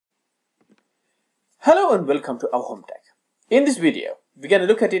Hello and welcome to our home tech. In this video, we're going to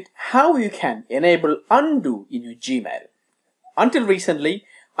look at how you can enable undo in your Gmail. Until recently,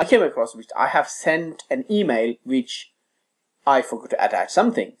 I came across which I have sent an email which I forgot to attach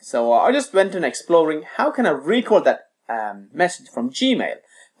something. So I just went and exploring how can I recall that message from Gmail.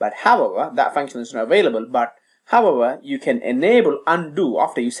 But however, that function is not available. But however, you can enable undo.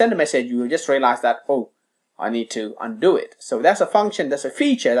 After you send a message, you will just realize that, oh, I need to undo it. So that's a function, that's a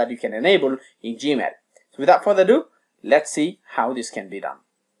feature that you can enable in Gmail. So without further ado, let's see how this can be done.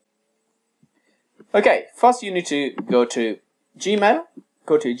 Okay, first you need to go to Gmail.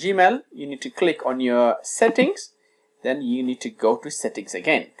 Go to Gmail, you need to click on your settings. Then you need to go to settings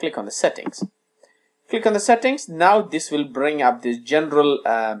again. Click on the settings. Click on the settings. Now this will bring up the general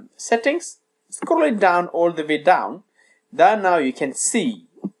settings. Scroll it down all the way down. Then now you can see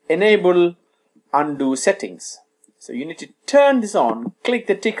enable undo settings. So you need to turn this on, click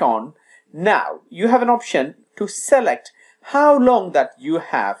the tick on. Now you have an option to select how long that you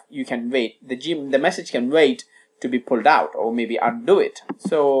can wait. The message can wait to be pulled out or maybe undo it.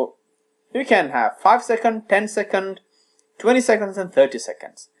 So you can have 5 seconds, 10 seconds, 20 seconds and 30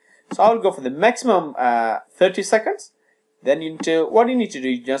 seconds. So I'll go for the maximum 30 seconds. Then what you need to do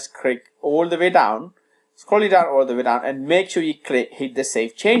is just click all the way down, scroll it down all the way down and make sure you hit the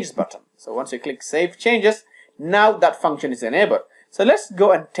save changes button. So once you click save changes, now that function is enabled. So let's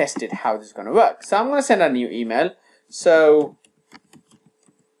go and test it how this is going to work. So I'm going to send a new email. So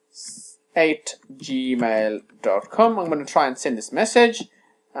 8gmail.com. I'm going to try and send this message.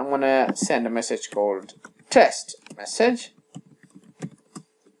 I'm going to send a message called test message.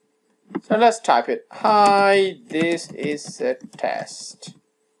 So let's type it. Hi, this is a test.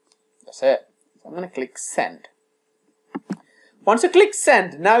 That's it. So I'm going to click send. Once you click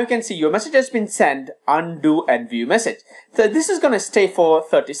send, now you can see your message has been sent, undo and view message. So this is going to stay for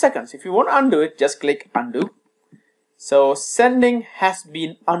 30 seconds. If you want to undo it, just click undo. So sending has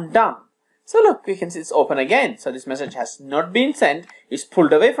been undone. So look, you can see it's open again. So this message has not been sent. It's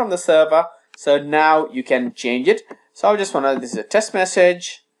pulled away from the server. So now you can change it. So I just want to, this is a test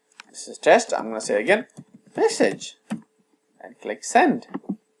message. This is test. I'm going to say again, message. And click send.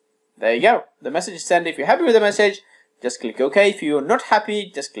 There you go. The message is sent. If you're happy with the message, just click OK. If you're not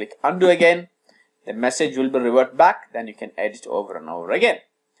happy, just click undo again. The message will be revert back. Then you can edit over and over again.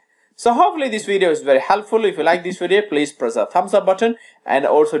 So hopefully this video is very helpful. If you like this video, please press the thumbs up button and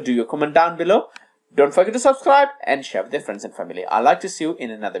also do your comment down below. Don't forget to subscribe and share with your friends and family. I'd like to see you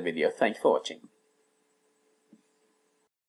in another video. Thank you for watching.